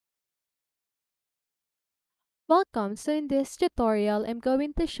Welcome! So in this tutorial, I'm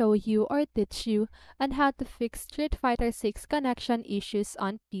going to show you or teach you on how to fix Street Fighter 6 connection issues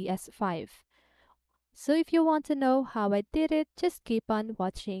on PS5. So if you want to know how I did it, just keep on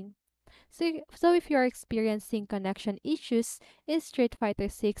watching. So if you're experiencing connection issues in Street Fighter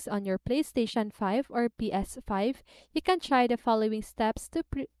 6 on your PlayStation 5 or PS5, you can try the following steps to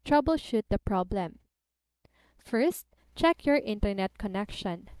troubleshoot the problem. First, check your internet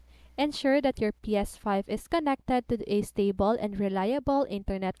connection. Ensure that your PS5 is connected to a stable and reliable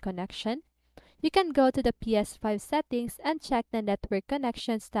internet connection. You can go to the PS5 settings and check the network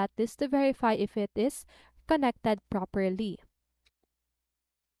connection status to verify if it is connected properly.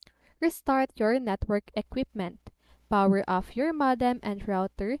 Restart your network equipment. Power off your modem and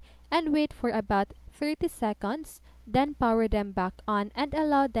router and wait for about 30 seconds, then power them back on and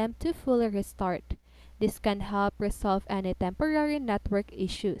allow them to fully restart. This can help resolve any temporary network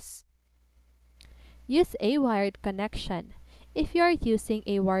issues. Use a wired connection. If you are using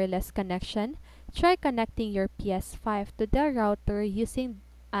a wireless connection, try connecting your PS5 to the router using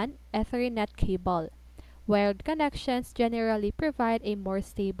an Ethernet cable. Wired connections generally provide a more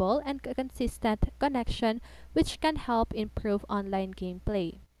stable and consistent connection which can help improve online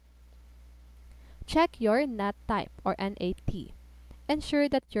gameplay. Check your NAT type or NAT. Ensure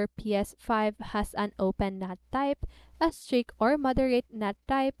that your PS5 has an open NAT type. A strict or moderate NAT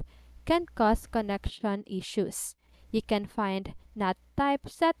type can cause connection issues. You can find NAT type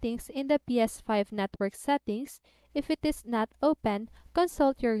settings in the PS5 network settings. If it is not open,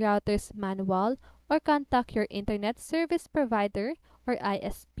 consult your router's manual or contact your internet service provider or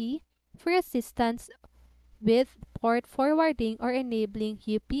ISP for assistance with port forwarding or enabling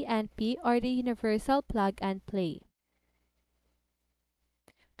UPnP or the universal plug and play.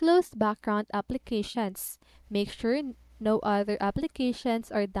 Close background applications. Make sure no other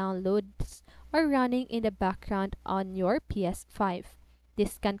applications or downloads are running in the background on your PS5.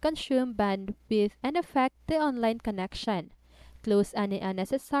 This can consume bandwidth and affect the online connection. Close any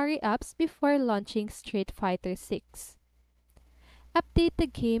unnecessary apps before launching Street Fighter 6. Update the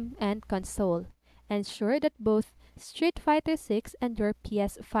game and console. Ensure that both Street Fighter 6 and your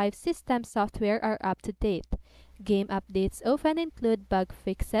PS5 system software are up to date. Game updates often include bug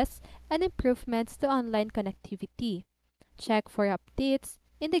fixes and improvements to online connectivity. Check for updates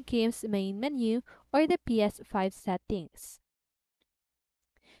in the game's main menu or the PS5 settings.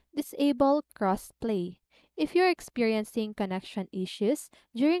 Disable crossplay. If you're experiencing connection issues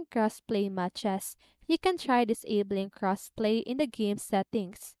during crossplay matches, you can try disabling crossplay in the game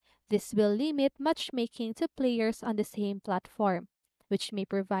settings. This will limit matchmaking to players on the same platform, which may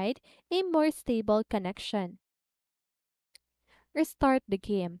provide a more stable connection. Restart the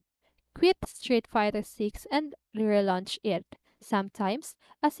game. Quit Street Fighter 6 and relaunch it. Sometimes,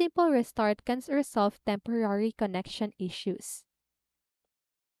 a simple restart can resolve temporary connection issues.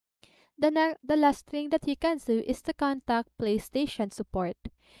 The last thing that you can do is to contact PlayStation support.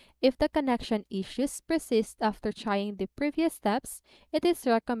 If the connection issues persist after trying the previous steps, it is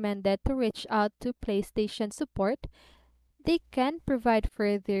recommended to reach out to PlayStation support. They can provide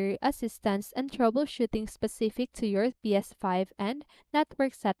further assistance and troubleshooting specific to your PS5 and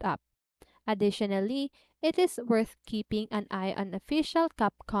network setup. Additionally, it is worth keeping an eye on official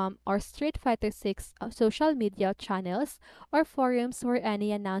Capcom or Street Fighter 6 social media channels or forums for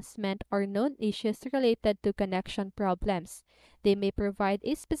any announcement or known issues related to connection problems. They may provide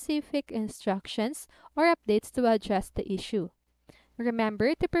a specific instructions or updates to address the issue.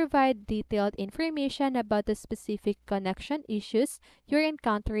 Remember to provide detailed information about the specific connection issues you're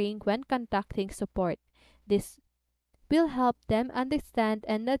encountering when contacting support. This will help them understand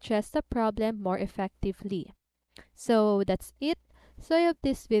and address the problem more effectively. So that's it. So I hope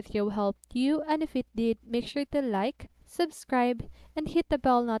this video helped you, and if it did, make sure to like, subscribe, and hit the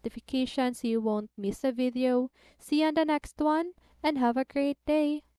bell notification so you won't miss a video. See you on the next one and have a great day.